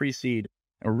raised our pre-seed,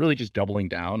 and we're really just doubling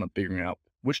down on figuring out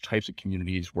which types of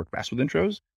communities work best with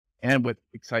intros, and what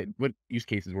use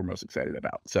cases we're most excited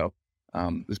about. So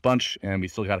this bunch, and we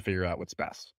still got to figure out what's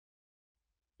best.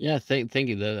 Yeah, thank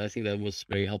you. I think that was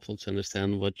very helpful to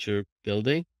understand what you're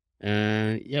building.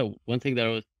 And yeah, one thing that I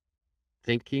was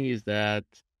thinking is that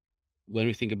when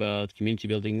we think about community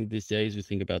building these days, we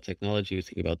think about technology, we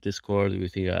think about Discord, we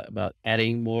think about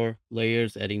adding more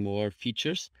layers, adding more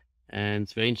features. And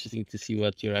it's very interesting to see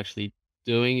what you're actually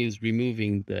doing is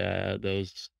removing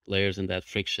those layers and that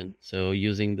friction. So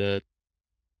using the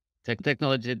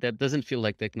technology that doesn't feel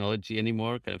like technology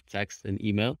anymore, kind of text and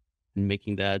email, and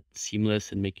making that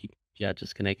seamless and making, yeah,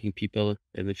 just connecting people.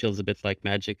 And it feels a bit like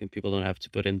magic, and people don't have to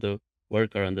put in the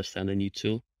work or understand a new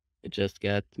tool. It just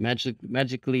get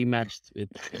magically matched with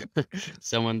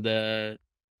someone that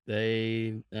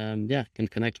they yeah, can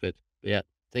connect with. But yeah,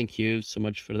 thank you so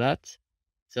much for that.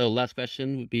 So last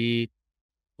question would be,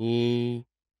 who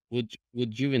would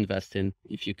you invest in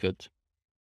if you could?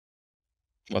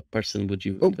 What person would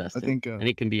you I invest in? think And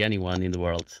it can be anyone in the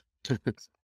world.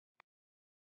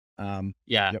 Yeah.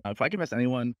 yeah, if I could invest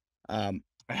anyone, I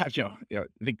have, I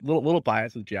think little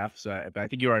bias with Jeff. So but I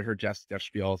think you already heard Jeff's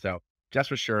spiel. So Jeff's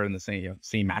for sure in the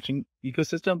same matching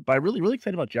ecosystem. But I'm really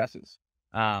excited about Jess's.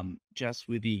 Jess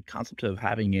with the concept of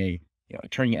having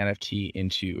turning an NFT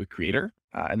into a creator.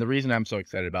 And the reason I'm so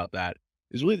excited about that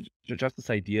is really just this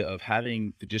idea of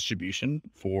having the distribution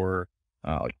for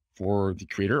the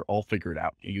creator all figured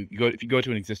out. If you go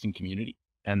to an existing community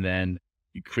and then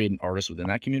you create an artist within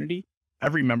that community,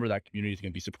 every member of that community is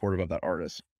going to be supportive of that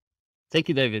artist. Thank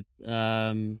you, David.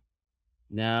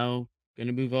 Now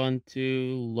gonna move on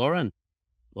to Lauren.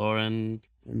 Lauren,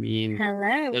 I mean,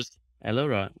 Hello.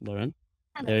 hello, Lauren.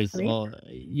 Hello, There's Philippe.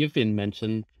 you've been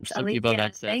mentioned. Some people Alicia,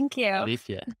 that said, thank you.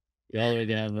 Alicia, you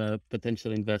already have a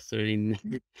potential investor in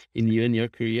in you and your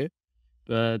career.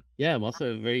 But yeah, I'm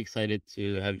also very excited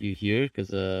to have you here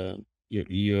because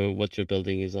what you're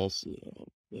building is also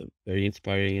very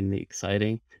inspiring and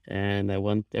exciting, and I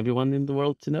want everyone in the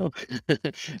world to know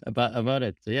about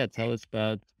it. So yeah, tell us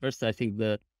about first. I think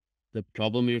the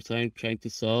problem you're trying to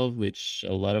solve, which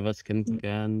a lot of us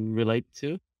can relate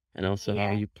to, and also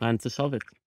how Yeah. you plan to solve it.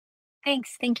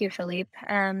 Thanks. Thank you, Philippe.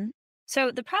 So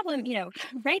the problem,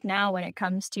 right now when it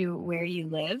comes to where you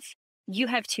live, you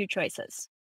have two choices.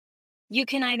 You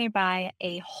can either buy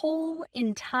a whole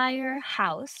entire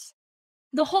house,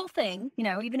 the whole thing,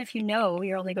 even if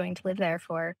you're only going to live there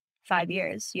for 5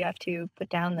 years, you have to put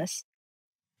down this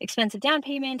expensive down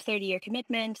payment, 30-year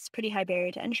commitment. It's pretty high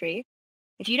barrier to entry.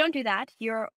 If you don't do that,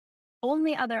 your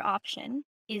only other option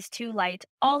is to light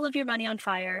all of your money on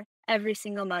fire every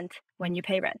single month when you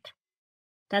pay rent.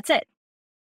 That's it.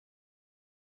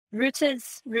 Roots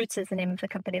is the name of the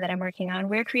company that I'm working on.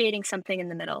 We're creating something in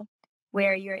the middle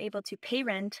where you're able to pay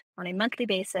rent on a monthly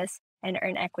basis and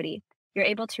earn equity. You're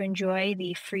able to enjoy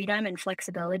the freedom and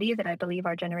flexibility that I believe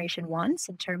our generation wants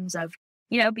in terms of,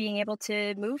 being able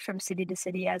to move from city to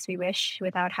city as we wish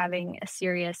without having a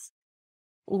serious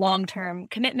long-term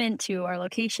commitment to our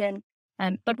location.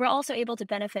 But we're also able to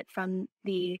benefit from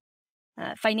the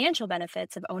financial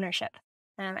benefits of ownership.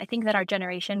 I think that our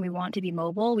generation, we want to be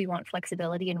mobile, we want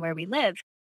flexibility in where we live.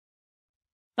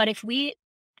 But if we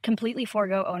completely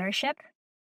forego ownership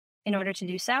in order to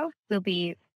do so, we'll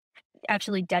be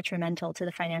actually detrimental to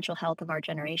the financial health of our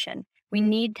generation. We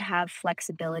need to have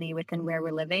flexibility within where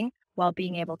we're living while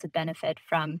being able to benefit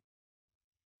from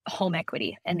home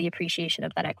equity and the appreciation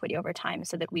of that equity over time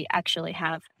so that we actually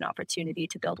have an opportunity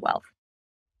to build wealth.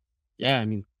 Yeah, I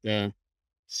mean,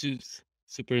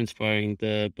 super inspiring,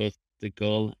 both the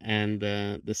goal and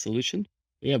the solution.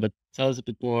 Yeah, but tell us a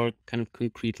bit more kind of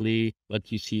concretely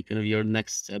what you see kind of your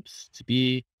next steps to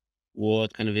be.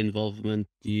 What kind of involvement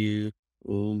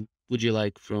would you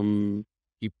like from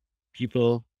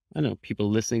people? I don't know, people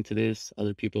listening to this,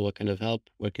 other people, what kind of help?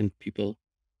 Where can people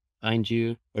find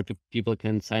you? Where people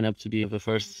can sign up to be the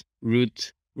first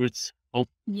Roots home?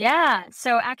 Yeah.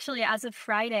 So actually, as of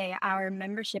Friday, our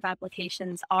membership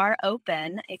applications are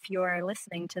open. If you're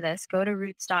listening to this, go to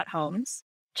roots.homes,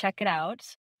 check it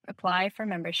out, apply for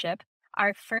membership.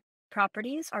 Our first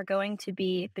properties are going to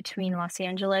be between Los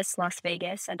Angeles, Las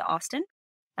Vegas, and Austin.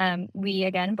 We,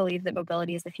 again, believe that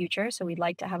mobility is the future. So we'd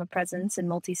like to have a presence in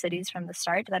multi-cities from the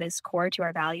start. That is core to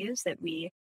our values, that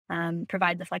we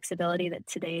provide the flexibility that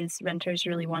today's renters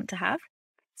really want to have.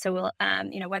 So we'll,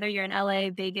 whether you're in LA,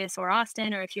 Vegas, or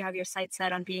Austin, or if you have your sights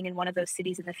set on being in one of those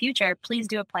cities in the future, please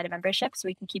do apply to membership so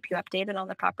we can keep you updated on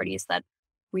the properties that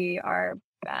we are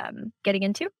getting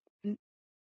into.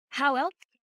 How else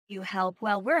can you help?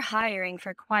 Well, we're hiring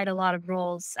for quite a lot of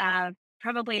roles.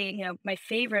 Probably, my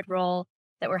favorite role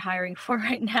that we're hiring for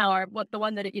right now, or the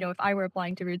one that, if I were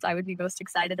applying to Roots, I would be most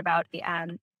excited about.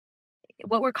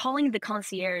 What we're calling the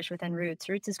concierge within Roots.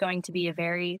 Roots is going to be a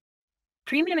very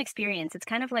premium experience. It's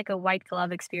kind of like a white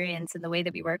glove experience in the way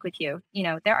that we work with you.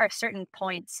 There are certain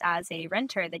points as a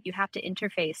renter that you have to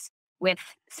interface with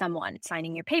someone,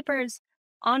 signing your papers,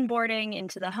 onboarding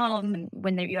into the home, and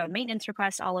when you have a maintenance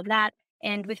request, all of that.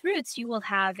 And with Roots, you will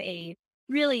have a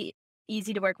really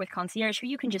easy to work with concierge where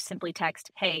you can just simply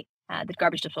text, hey, the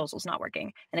garbage disposal is not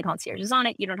working, and the concierge is on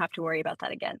it. You don't have to worry about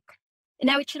that again.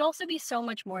 Now, it should also be so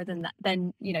much more than that,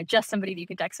 than, just somebody that you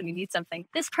can text when you need something.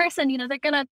 This person, they're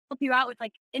going to help you out with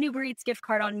like an Uber Eats gift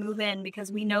card on move in,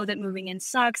 because we know that moving in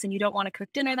sucks and you don't want to cook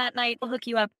dinner that night. We'll hook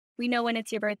you up. We know when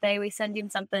it's your birthday, we send you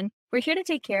something. We're here to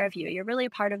take care of you. You're really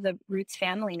a part of the Roots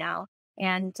family now.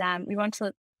 And we want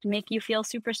to make you feel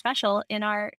super special in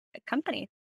our company.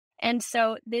 And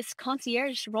so this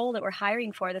concierge role that we're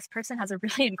hiring for, this person has a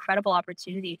really incredible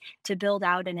opportunity to build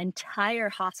out an entire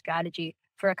HOS strategy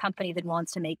for a company that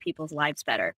wants to make people's lives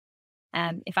better.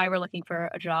 If I were looking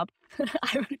for a job,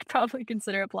 I would probably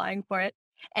consider applying for it.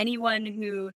 Anyone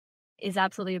who is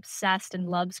absolutely obsessed and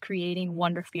loves creating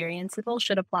wonderful experiences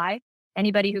should apply.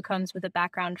 Anybody who comes with a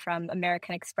background from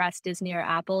American Express, Disney, or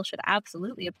Apple should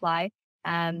absolutely apply.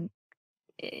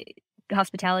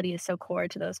 Hospitality is so core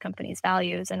to those companies'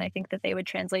 values, and I think that they would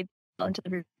translate well into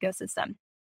the ecosystem.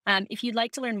 If you'd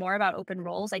like to learn more about open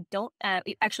roles, we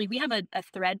have a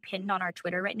thread pinned on our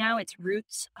Twitter right now. It's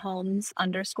Roots Homes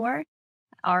 _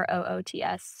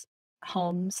 ROOTS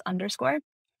Homes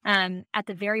 _ at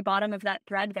the very bottom of that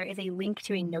thread, there is a link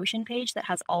to a Notion page that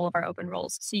has all of our open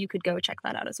roles. So you could go check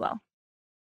that out as well.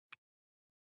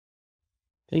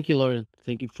 Thank you, Lauren.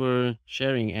 Thank you for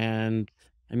sharing. And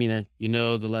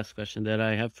the last question that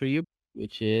I have for you,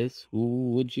 which is,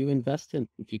 who would you invest in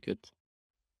if you could?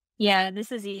 Yeah,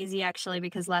 this is easy actually,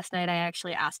 because last night I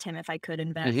actually asked him if I could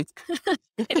invest in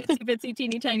a bitsy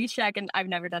teeny tiny check, and I've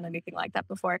never done anything like that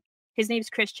before. His name's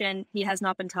Christian. He has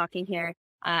not been talking here.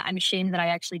 I'm ashamed that I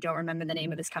actually don't remember the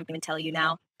name of his company and tell you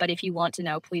now. But if you want to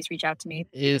know, please reach out to me,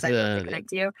 because I'd love to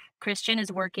connect you. Christian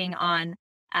is working on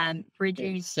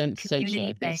bridging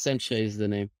community banks. Sencha is the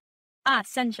name.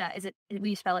 Sencha. Will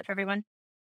you spell it for everyone?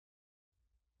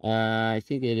 I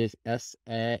think it is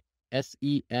SENTHA,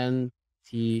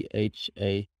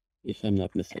 if I'm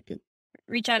not mistaken.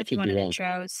 Reach out if you want an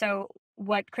intro. So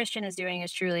what Christian is doing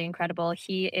is truly incredible.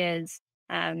 He is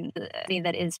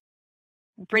that is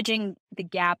bridging the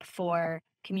gap for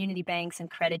community banks and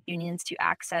credit unions to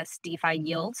access DeFi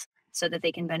yields so that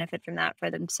they can benefit from that for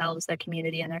themselves, their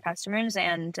community, and their customers.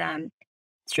 And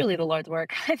it's truly the Lord's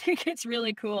work. I think it's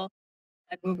really cool.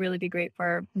 It will really be great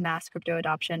for mass crypto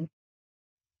adoption.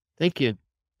 Thank you.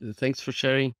 Thanks for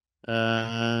sharing.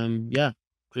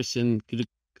 Christian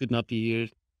could not be here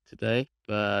today,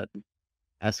 but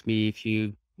ask me if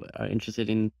you are interested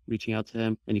in reaching out to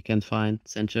him, and you can find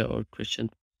Sencha or Christian.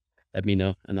 Let me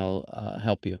know, and I'll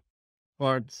help you.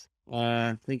 Bart,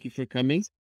 thank you for coming.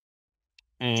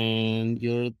 And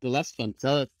you're the last one.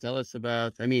 Tell us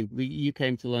about. You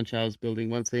came to Launch House building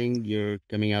one thing. You're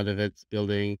coming out of it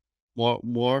building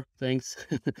more things.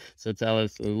 So tell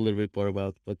us a little bit more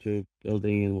about what you're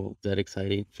building and what's that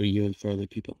exciting for you and for other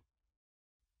people.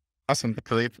 Awesome,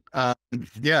 Philippe. I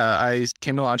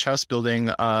came to Launch House building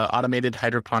automated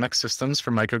hydroponic systems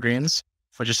for microgreens,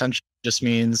 which essentially just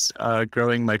means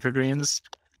growing microgreens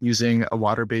using a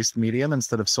water-based medium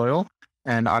instead of soil,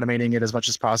 and automating it as much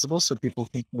as possible so people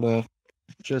can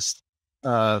just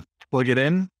plug it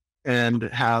in and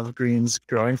have greens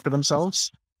growing for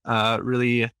themselves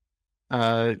really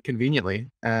conveniently.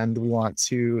 And we want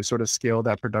to sort of scale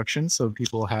that production so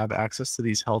people have access to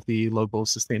these healthy, local,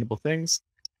 sustainable things.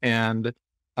 And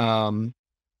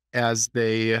as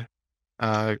they,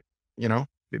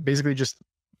 basically just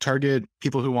target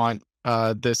people who want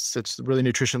this, it's really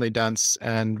nutritionally dense,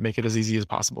 and make it as easy as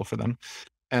possible for them.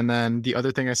 And then the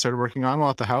other thing I started working on while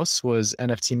at the house was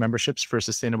NFT memberships for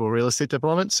sustainable real estate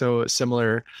development. So a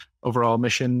similar overall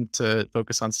mission to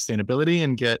focus on sustainability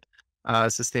and get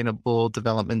sustainable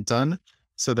development done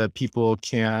so that people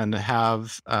can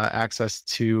have access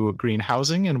to green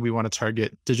housing. And we want to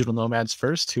target digital nomads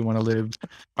first who want to live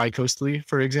bi-coastally,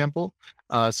 for example.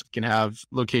 So we can have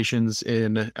locations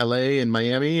in LA and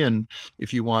Miami. And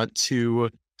if you want to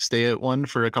stay at one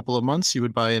for a couple of months, you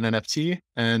would buy an NFT,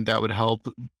 and that would help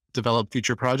develop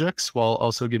future projects while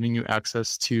also giving you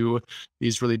access to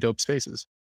these really dope spaces.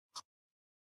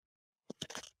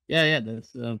 Yeah,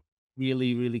 that's a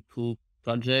really, really cool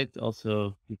project.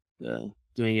 Also, uh,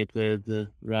 doing it with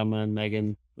Rama and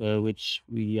Megan, which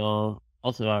we all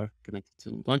also are connected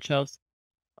to Launch House.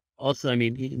 Also, I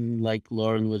mean, like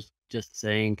Lauren was just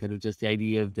saying, kind of just the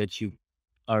idea of that you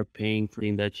are paying for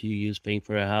thing that you use paying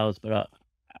for a house, but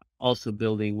also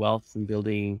building wealth and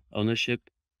building ownership.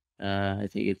 I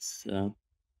think it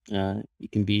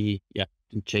can be,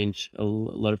 can change a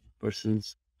lot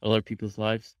of people's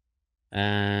lives.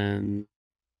 And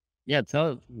yeah,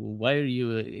 why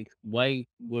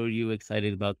were you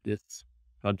excited about this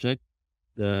project,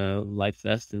 the Life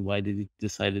Fest, and why did you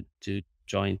decided to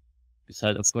join?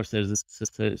 Besides, of course, there's this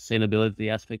sustainability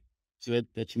aspect to it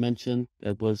that you mentioned.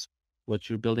 That was what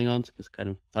you're building on, so it's kind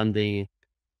of funding,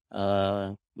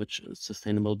 which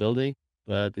sustainable building.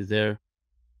 But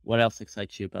what else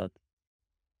excites you about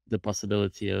the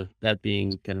possibility of that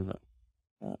being kind of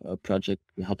a project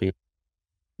helping?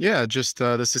 Yeah, just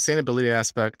the sustainability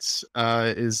aspect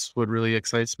is what really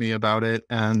excites me about it,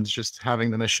 and just having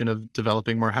the mission of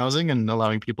developing more housing and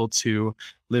allowing people to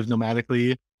live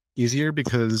nomadically easier.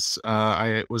 Because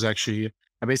I've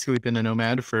basically been a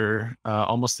nomad for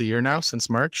almost a year now, since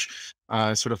March.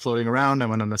 Sort of floating around. I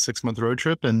went on a 6-month road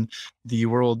trip, and the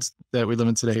world that we live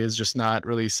in today is just not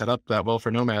really set up that well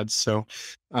for nomads. So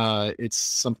it's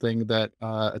something that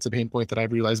it's a pain point that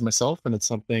I've realized myself, and it's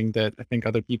something that I think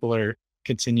other people are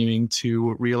continuing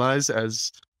to realize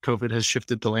as COVID has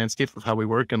shifted the landscape of how we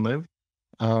work and live.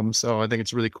 So I think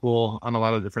it's really cool on a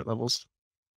lot of different levels.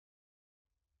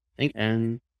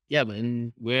 And yeah, but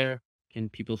and where can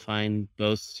people find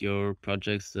both your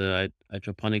projects, the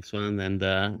hydroponics one and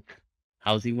the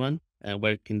housing one?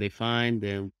 Where can they find,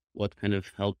 and what kind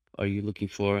of help are you looking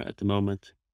for at the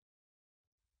moment?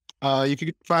 You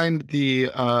can find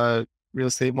the real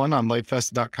estate one on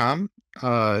lightfest.com.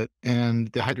 And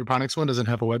the hydroponics one doesn't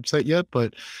have a website yet,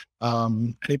 but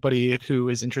anybody who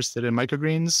is interested in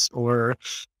microgreens or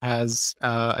has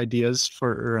ideas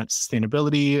for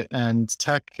sustainability and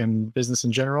tech and business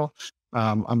in general,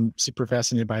 I'm super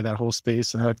fascinated by that whole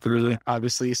space, really,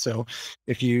 obviously. So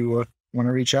if you want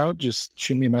to reach out, just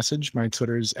shoot me a message. My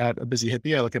Twitter is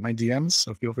 @abusyhippie. I look at my DMs,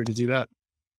 so feel free to do that.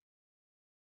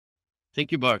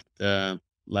 Thank you, Bart.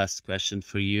 Last question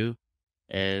for you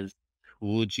is,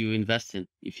 who would you invest in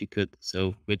if you could?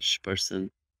 So which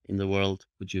person in the world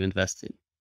would you invest in?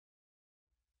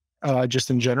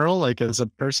 Just in general, like as a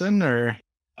person, or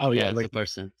oh yeah, Yeah, the like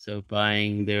person. So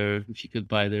if you could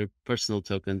buy their personal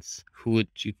tokens, who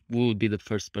would be the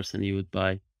first person you would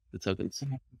buy the tokens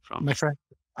from? my friend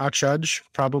Akshaj,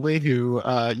 probably, who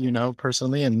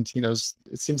personally, and he knows,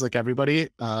 it seems like everybody.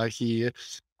 He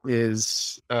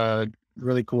is a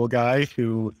really cool guy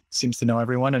who seems to know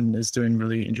everyone and is doing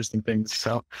really interesting things.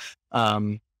 So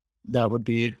that would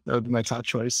be my top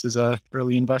choice as a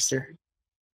early investor.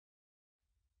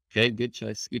 Okay, good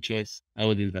choice. Good choice. I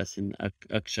would invest in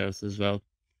Akshars as well.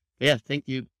 But yeah, thank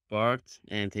you, Bart,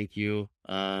 and thank you,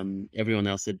 everyone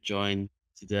else that joined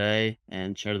today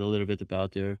and shared a little bit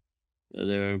about their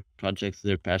projects,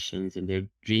 their passions, and their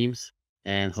dreams.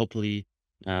 And hopefully,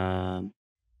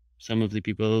 some of the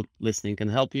people listening can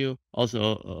help you.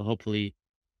 Also, hopefully,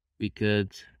 we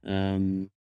could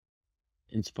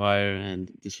inspire, and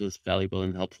this was valuable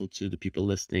and helpful to the people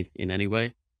listening in any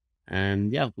way.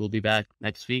 And yeah, we'll be back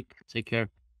next week. Take care.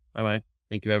 Bye bye.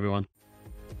 Thank you, everyone.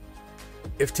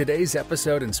 If today's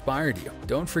episode inspired you,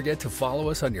 don't forget to follow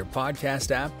us on your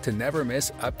podcast app to never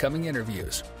miss upcoming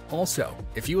interviews. Also,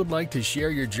 if you would like to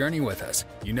share your journey with us,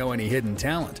 you know any hidden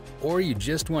talent, or you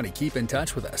just want to keep in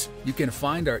touch with us, you can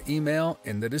find our email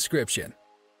in the description.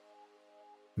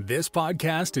 This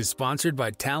podcast is sponsored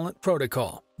by Talent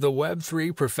Protocol, the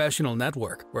Web3 professional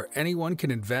network where anyone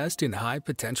can invest in high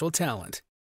potential talent.